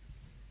race.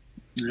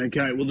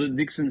 Okay, well, the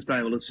Dixon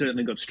stable has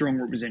certainly got strong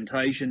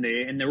representation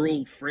there, and they're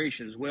all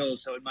fresh as well,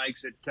 so it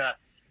makes it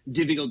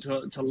difficult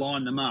to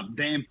line them up.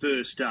 Bam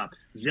first up,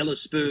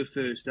 Zealous Spur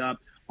first up,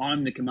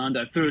 I'm the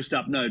Commando first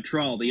up, no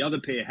trial. The other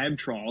pair have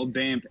trialled,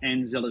 Banff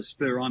and Zealous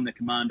Spur. I'm the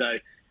Commando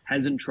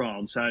hasn't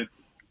trialled, so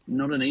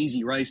not an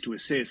easy race to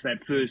assess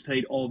that first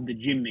heat of the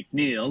Jim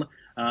McNeil.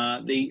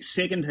 The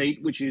second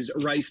heat, which is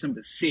race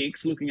number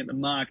 6, looking at the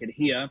market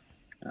here,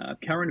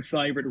 current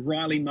favourite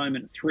Riley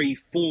Moment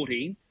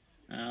 340.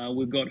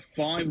 We've got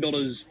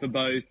 $5 for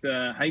both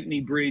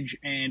Halfpenny Bridge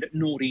and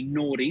Naughty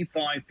Naughty,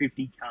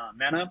 $5.50 Car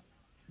Manor.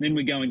 Then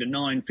we're going to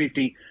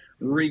 $9.50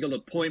 Regal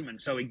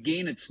Appointment. So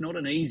again, it's not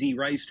an easy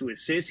race to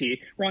assess here.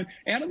 Right,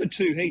 out of the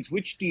two heats,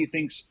 which do you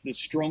think's the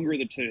stronger of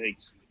the two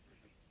heats?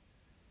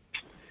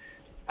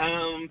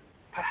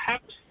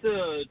 Perhaps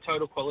the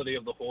total quality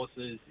of the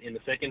horses in the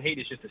second heat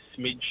is just a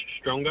smidge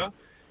stronger,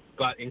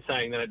 but in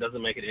saying that, it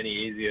doesn't make it any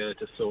easier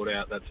to sort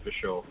out, that's for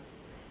sure.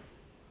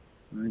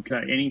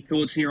 Okay, any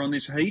thoughts here on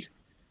this heat?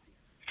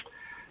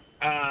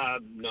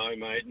 No,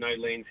 mate, no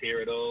leans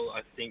here at all.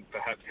 I think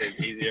perhaps there's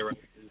easier races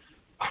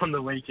on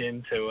the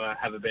weekend to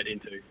have a bet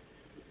into.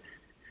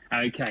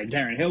 Okay,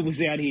 Darren, help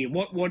us out here.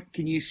 What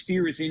can you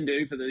steer us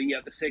into for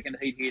the second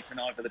heat here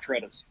tonight for the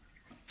Trotters?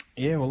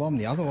 Yeah, well, I'm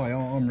the other way.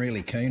 I'm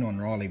really keen on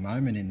Riley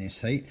Moment in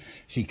this heat.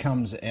 She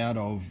comes out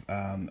of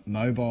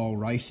mobile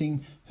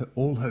racing.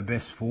 All her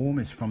best form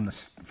is from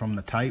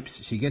the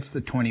tapes. She gets the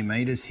 20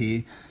 metres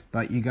here,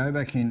 but you go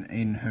back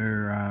in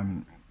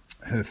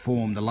her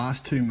form. The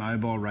last two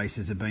mobile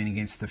races have been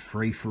against the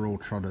free-for-all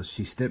trotters.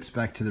 She steps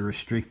back to the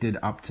restricted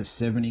up to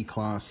 70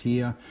 class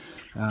here.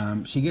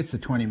 She gets the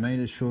 20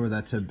 metres, sure,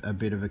 that's a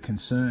bit of a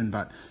concern,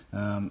 but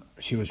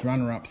she was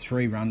runner-up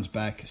 3 runs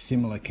back,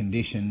 similar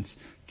conditions,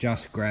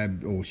 just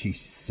grabbed, or she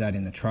sat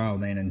in the trail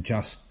then and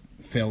just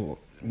fell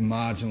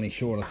marginally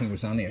short. I think it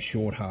was only a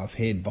short half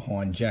head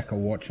behind Jack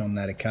Watch on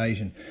that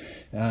occasion.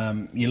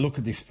 You look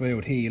at this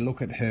field here, you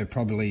look at her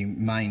probably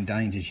main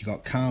dangers. You've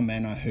got Car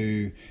Manor,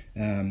 who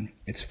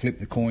it's flipped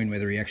the coin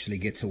whether he actually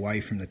gets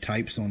away from the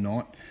tapes or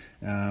not.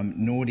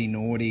 Naughty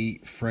Naughty,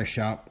 fresh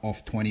up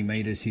off 20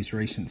 metres, his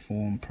recent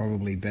form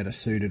probably better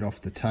suited off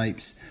the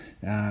tapes.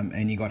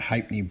 And you got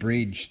Halfpenny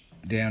Bridge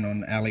down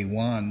on Alley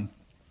 1.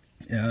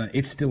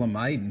 It's still a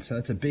maiden, so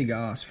it's a big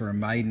ask for a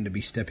maiden to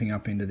be stepping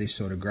up into this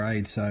sort of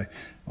grade. So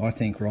I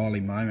think Riley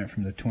Moment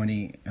from the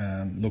 20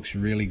 looks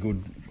really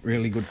good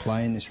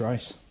play in this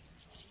race.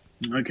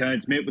 Okay,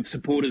 it's met with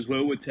support as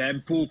well with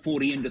Tab,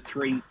 440 into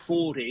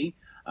 340.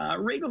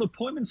 Regal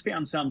Appointment's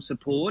found some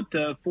support,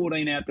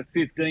 14 out to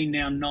 15,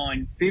 now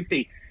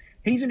 950.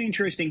 He's an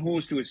interesting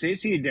horse to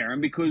assess here, Darren,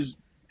 because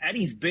at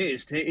his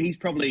best, he's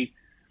probably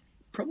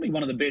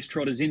one of the best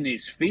trotters in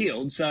this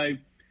field. So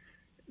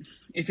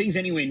if he's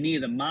anywhere near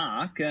the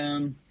mark,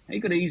 he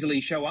could easily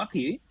show up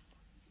here.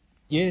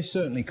 Yeah,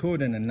 certainly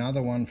could. And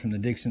another one from the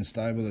Dixon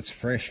stable that's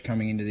fresh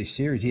coming into this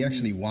series. He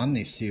actually won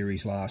this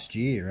series last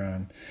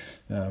year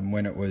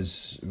when it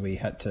was we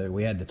had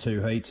the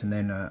two heats and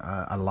then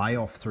a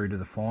layoff through to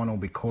the final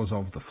because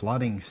of the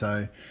flooding.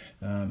 So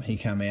he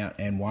came out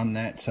and won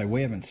that. So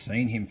we haven't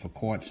seen him for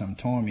quite some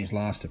time. His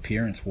last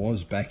appearance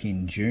was back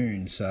in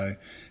June. So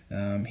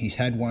he's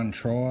had one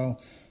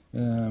trial.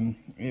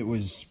 It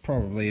was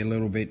probably a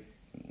little bit.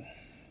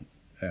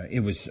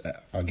 It was,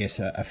 I guess,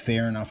 a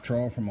fair enough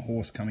trial from a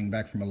horse coming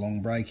back from a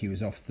long break. He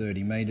was off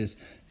 30 metres.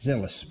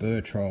 Zealous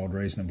Spur trialled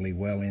reasonably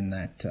well in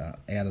that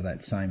out of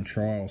that same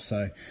trial.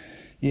 So,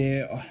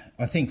 yeah,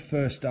 I think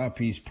first up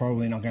he's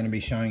probably not going to be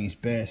showing his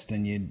best,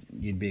 and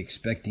you'd be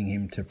expecting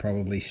him to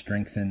probably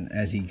strengthen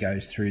as he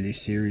goes through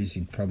this series.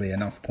 He'd probably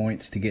enough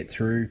points to get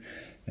through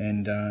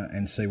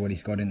and see what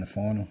he's got in the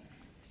final.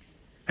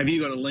 Have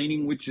you got a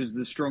leaning which is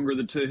the stronger of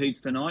the two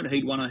heats tonight,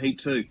 Heat 1 or Heat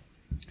 2?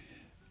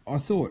 I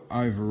thought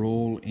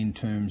overall, in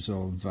terms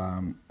of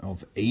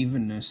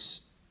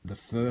evenness, the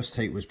first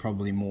heat was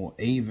probably more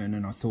even,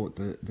 and I thought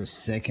the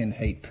second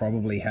heat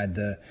probably had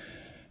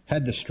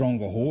the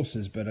stronger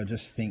horses. But I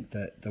just think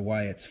that the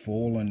way it's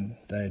fallen,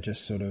 they're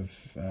just sort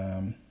of,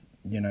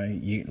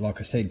 like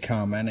I said,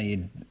 Car Manor,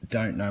 you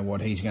don't know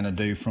what he's going to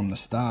do from the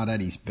start. At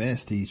his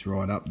best, he's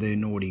right up there.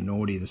 Naughty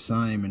Naughty the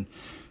same,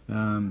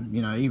 and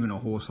even a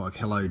horse like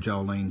Hello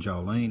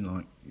Jolene,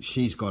 like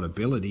she's got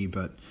ability,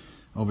 but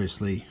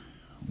obviously,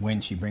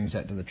 when she brings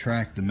that to the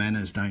track, the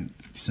manners don't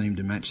seem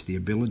to match the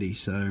ability.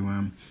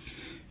 So,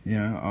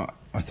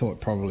 I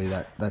thought probably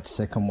that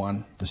second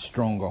one, the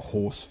stronger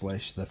horse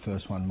flesh, the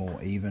first one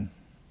more even.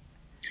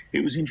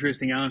 It was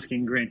interesting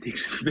asking Grant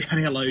Dixon about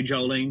hello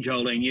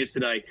Jolene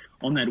yesterday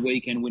on that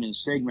weekend winners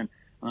segment.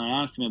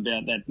 I asked him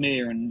about that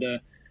mare, and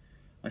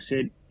I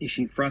said, is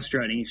she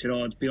frustrating? He said,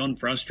 it's beyond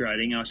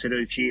frustrating. I said,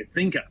 is she a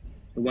thinker,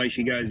 the way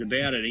she goes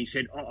about it? He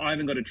said, I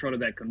haven't got a trotter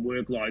that can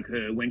work like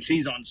her. When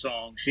she's on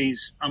song,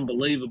 she's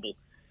unbelievable.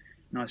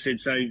 And I said,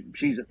 so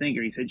she's a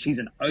thinker. He said, she's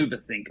an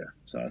overthinker.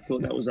 So I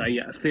thought that was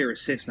a fair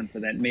assessment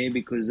for that mare,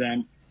 because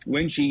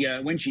when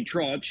she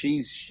trots,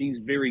 she's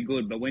very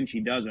good, but when she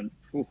doesn't,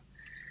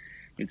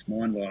 it's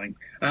mind-blowing.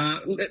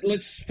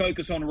 Let's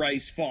focus on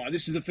race 5.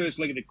 This is the first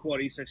leg of the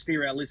quaddie, so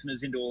steer our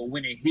listeners into a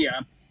winner here.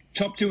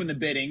 Top 2 in the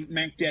betting,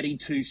 Mac Daddy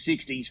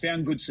 260. He's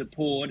found good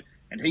support,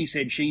 and he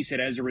said, she said,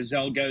 as a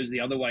result, goes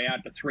the other way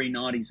out to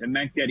 390. So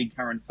Mac Daddy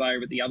current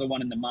favourite. The other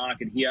one in the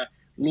market here,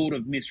 Lord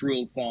of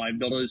Misrule,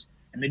 $5.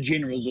 And the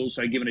General's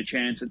also given a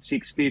chance at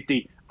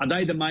 $6.50. Are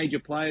they the major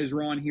players,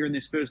 Ryan, here in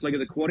this first leg of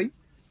the quaddie?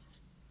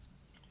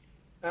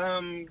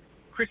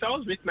 Chris, I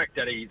was with Mac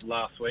Daddy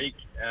last week,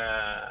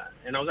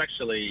 and I was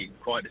actually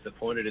quite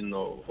disappointed in the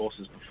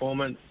horse's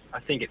performance. I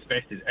think its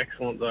best is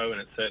excellent, though,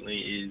 and it certainly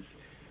is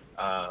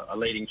a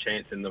leading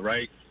chance in the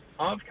race.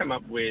 I've come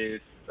up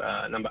with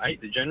number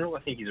 8, the General.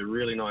 I think he's a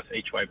really nice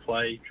each-way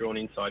play, drawn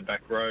inside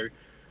back row.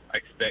 I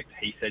expect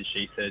He Said,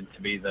 She Said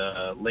to be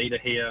the leader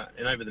here,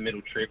 and over the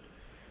middle trip,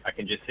 I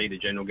can just see the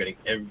General getting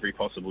every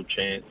possible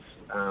chance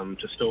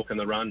to stalk in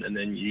the run and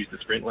then use the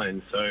sprint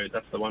lane. So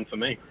that's the one for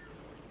me.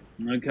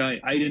 Okay,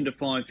 8 into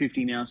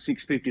 5.50 now,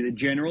 6.50 the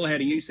General. How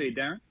do you see it,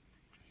 Darren?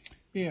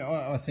 Yeah,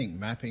 I think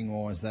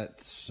mapping-wise,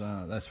 that's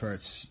where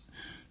it's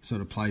sort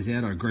of plays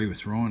out. I agree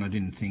with Ryan. I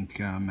didn't think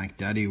Mac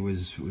Daddy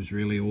was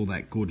really all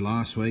that good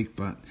last week,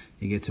 but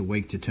he gets a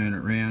week to turn it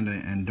around.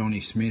 And Donnie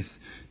Smith,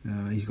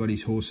 he's got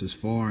his horses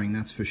firing,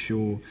 that's for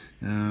sure.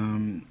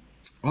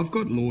 I've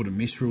got Lord of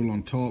Misrule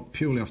on top,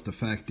 purely off the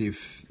fact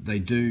if they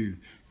do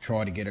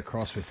try to get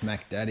across with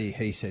Mac Daddy,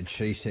 He Said,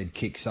 She Said,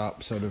 kicks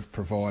up, sort of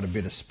provide a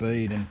bit of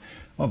speed. And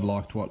I've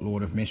liked what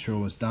Lord of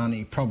Misrule has done.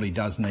 He probably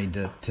does need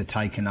to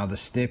take another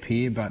step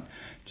here, but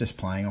just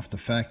playing off the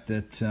fact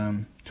that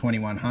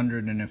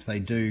 2100, and if they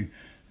do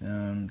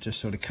just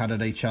sort of cut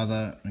at each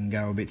other and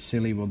go a bit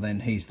silly, well, then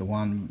he's the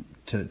one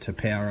to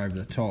power over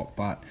the top.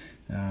 But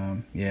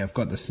I've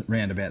got this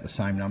round about the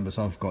same numbers.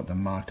 I've got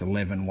them marked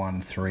 11,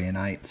 1, 3 and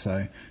 8,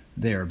 so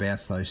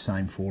thereabouts those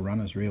same 4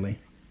 runners really.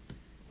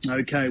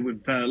 Okay,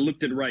 we've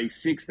looked at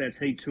race 6. That's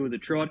heat 2 of the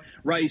trot.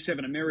 Race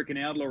 7, American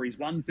Outlaw, is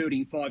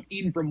 135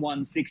 in from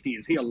 160.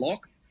 Is he a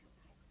lock?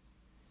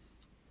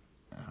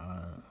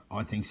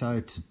 I think so.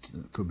 It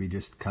could be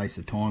just a case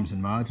of times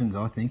and margins,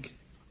 I think.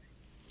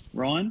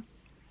 Ryan?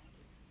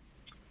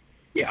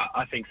 Yeah,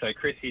 I think so,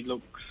 Chris. He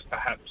looks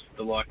perhaps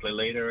the likely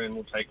leader and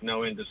will take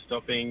no end of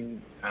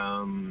stopping.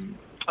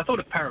 I thought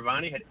if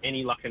Paravani had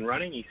any luck in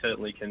running, he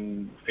certainly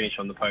can finish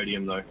on the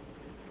podium, though.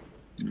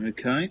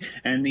 Okay,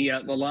 and the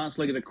last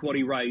leg of the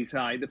quaddie race,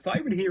 the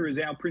favourite here is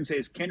our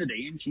Princess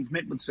Kennedy, and she's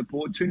met with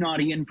support,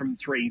 290 in from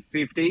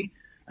 350.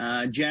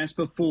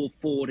 Jasper,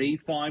 440,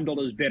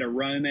 $5 Better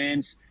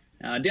Romance.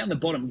 Down the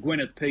bottom,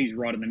 Gwyneth P's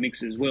right in the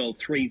mix as well,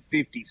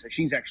 350. So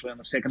she's actually on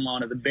the second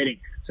line of the betting.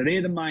 So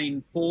they're the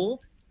main 4.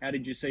 How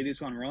did you see this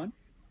one, Ryan?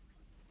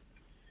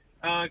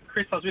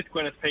 Chris, I was with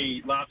Gwyneth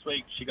P last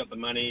week. She got the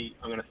money.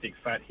 I'm going to stick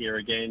fat here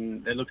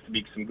again. There looks to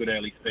be some good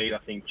early speed. I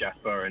think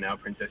Jasper and our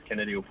Princess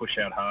Kennedy will push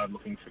out hard,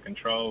 looking for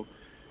control.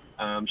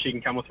 She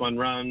can come with one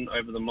run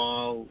over the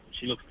mile.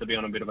 She looks to be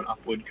on a bit of an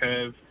upward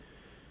curve.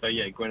 So,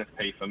 yeah, Gwyneth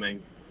P for me.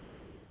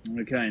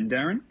 Okay, and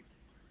Darren?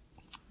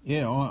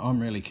 Yeah,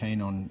 I'm really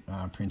keen on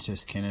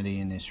Princess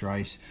Kennedy in this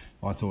race.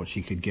 I thought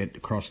she could get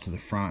across to the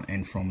front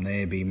and from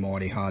there be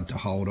mighty hard to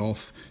hold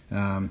off.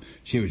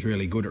 She was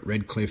really good at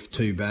Redcliffe,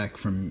 2 back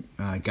from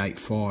gate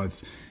 5,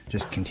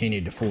 just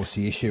continued to force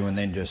the issue and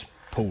then just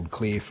pulled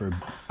clear for an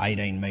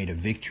 18-metre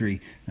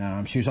victory.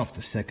 She was off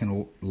the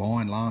second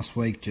line last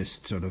week,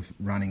 just sort of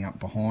running up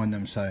behind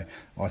them. So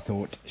I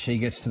thought she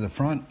gets to the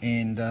front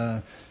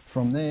and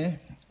from there,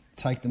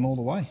 take them all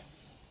the way.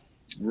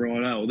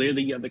 Righto. They're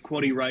the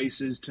quaddie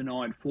races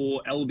tonight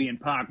for Albion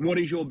Park. What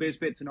is your best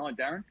bet tonight,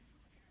 Darren?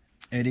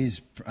 It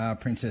is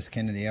Princess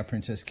Kennedy, our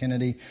Princess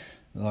Kennedy.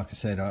 Like I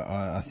said,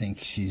 I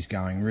think she's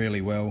going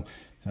really well.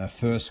 Her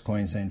first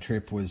Queensland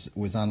trip was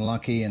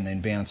unlucky and then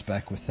bounced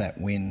back with that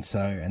win. So,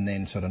 and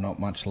then sort of not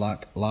much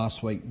luck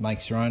last week.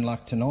 Makes her own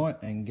luck tonight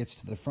and gets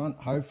to the front.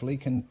 Hopefully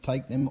can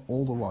take them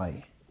all the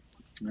way.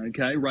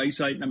 Okay,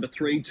 race 8, number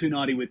 3,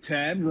 290 with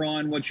Tab.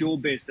 Ryan, what's your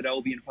best at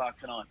Albion Park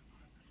tonight?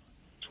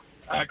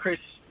 Chris,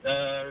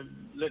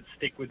 let's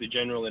stick with the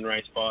General in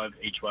race 5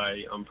 each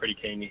way. I'm pretty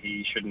keen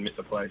he shouldn't miss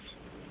a place.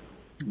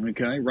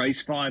 Okay,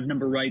 race 5,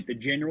 number 8, the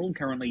General,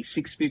 currently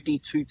 650,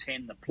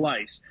 210 the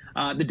place.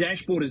 The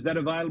dashboard, is that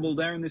available,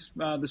 Darren,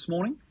 this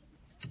morning?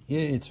 Yeah,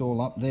 it's all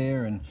up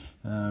there and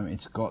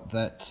it's got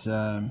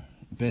that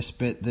best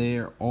bet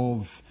there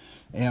of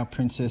our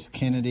Princess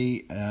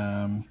Kennedy.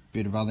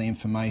 Bit of other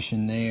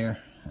information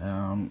there.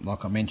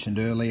 Like I mentioned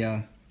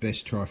earlier,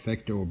 best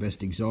trifecta or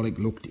best exotic,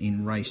 looked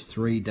in race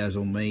 3,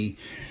 Dazzle Me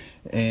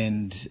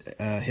and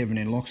Heaven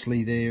and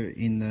Loxley there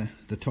in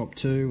the top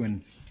 2,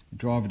 and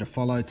driver to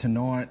follow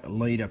tonight,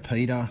 Leader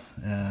Peter.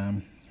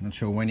 Not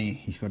sure when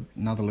he's got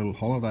another little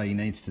holiday he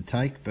needs to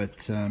take,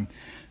 but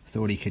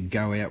thought he could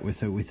go out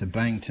with a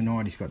bang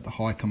tonight. He's got the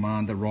High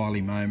Commander,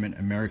 Riley Moment,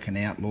 American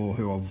Outlaw,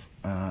 who I've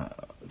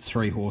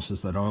 3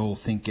 horses that I all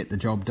think get the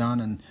job done,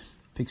 and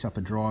picks up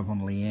a drive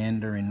on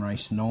Leander in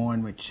race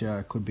 9, which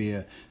could be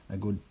a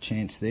good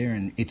chance there.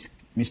 And it's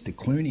Mr.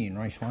 Clooney in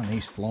race 1.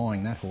 He's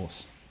flying, that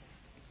horse.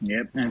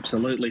 Yep,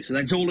 absolutely. So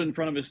that's all in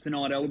front of us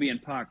tonight, Albion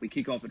Park. We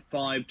kick off at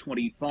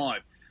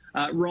 5:25.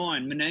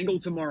 Ryan, Menangle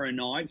tomorrow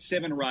night,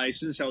 7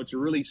 races, so it's a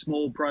really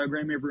small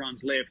program.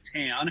 Everyone's left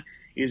town.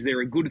 Is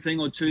there a good thing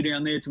or two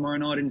down there tomorrow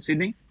night in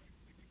Sydney?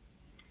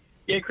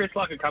 Yeah, Chris,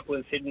 like a couple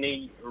in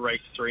Sydney.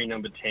 Race 3,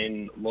 number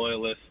 10,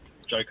 Loyalist.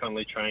 Joe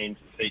Connolly trained.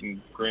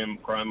 Seaton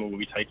Grimer will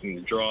be taking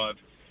the drive.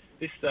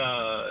 This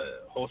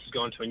horse has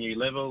gone to a new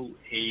level.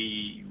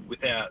 He,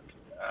 without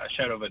a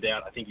shadow of a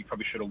doubt, I think he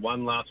probably should have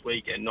won last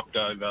week and knocked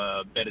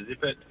over Better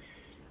Zippet.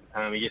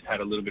 He just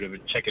had a little bit of a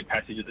checkered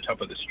passage at the top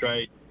of the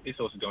straight. This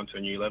horse has gone to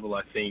a new level,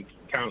 I think.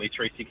 Currently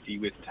 360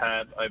 with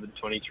Tab over the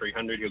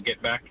 2300. He'll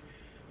get back,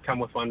 come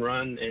with one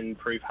run and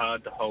prove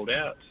hard to hold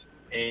out.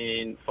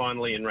 And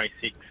finally in race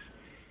 6,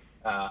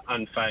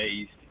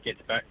 Unfazed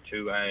gets back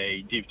to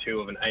a Div 2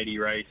 of an 80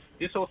 race.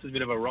 This horse is a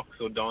bit of a rocks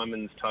or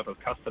diamonds type of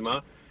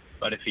customer,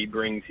 but if he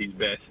brings his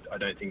best, I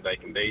don't think they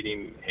can beat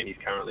him, and he's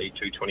currently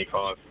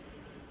 225.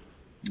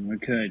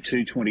 Okay,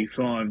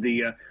 225.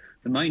 The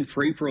main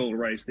free-for-all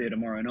race there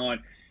tomorrow night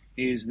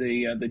is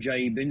the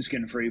J.E.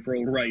 Binskin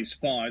free-for-all race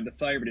 5. The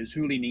favourite is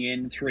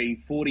Houlinian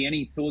 340.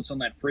 Any thoughts on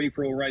that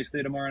free-for-all race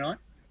there tomorrow night?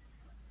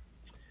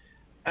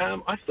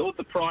 I thought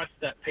the price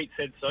that Pete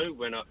Said So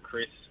went up,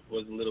 Chris,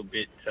 was a little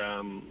bit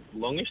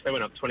longish. They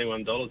went up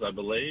 $21, I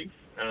believe.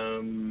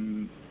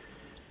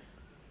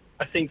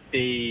 I think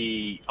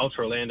the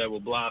Ultra Orlando will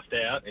blast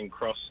out and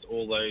cross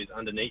all those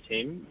underneath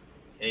him.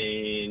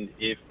 And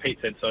if Pete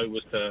Said So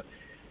was to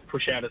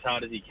push out as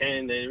hard as he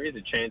can, there is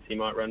a chance he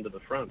might run to the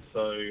front.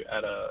 So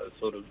at a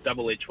sort of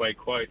double each way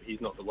quote,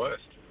 he's not the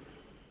worst.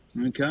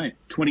 Okay,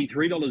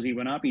 $23 he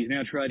went up. He's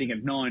now trading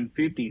at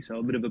 $9.50, so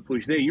a bit of a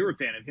push there. You're a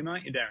fan of him,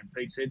 aren't you, Darren?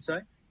 Pete Said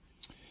So?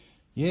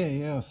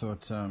 Yeah, I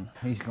thought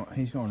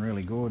he's gone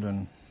really good,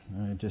 and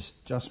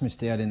just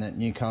missed out in that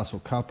Newcastle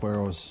Cup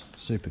where I was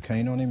super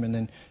keen on him, and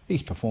then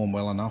he's performed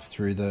well enough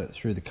through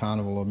the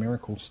Carnival of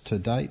Miracles to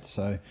date,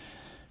 so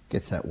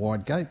gets that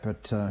wide gate.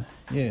 But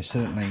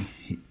certainly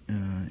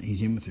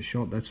he's in with a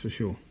shot, that's for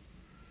sure.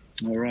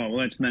 All right, well,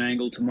 that's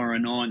Menangle tomorrow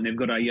night, and they've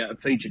got a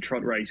feature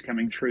trot race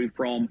coming through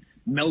from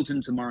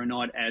Melton tomorrow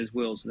night as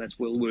well, so that's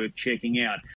well worth checking out.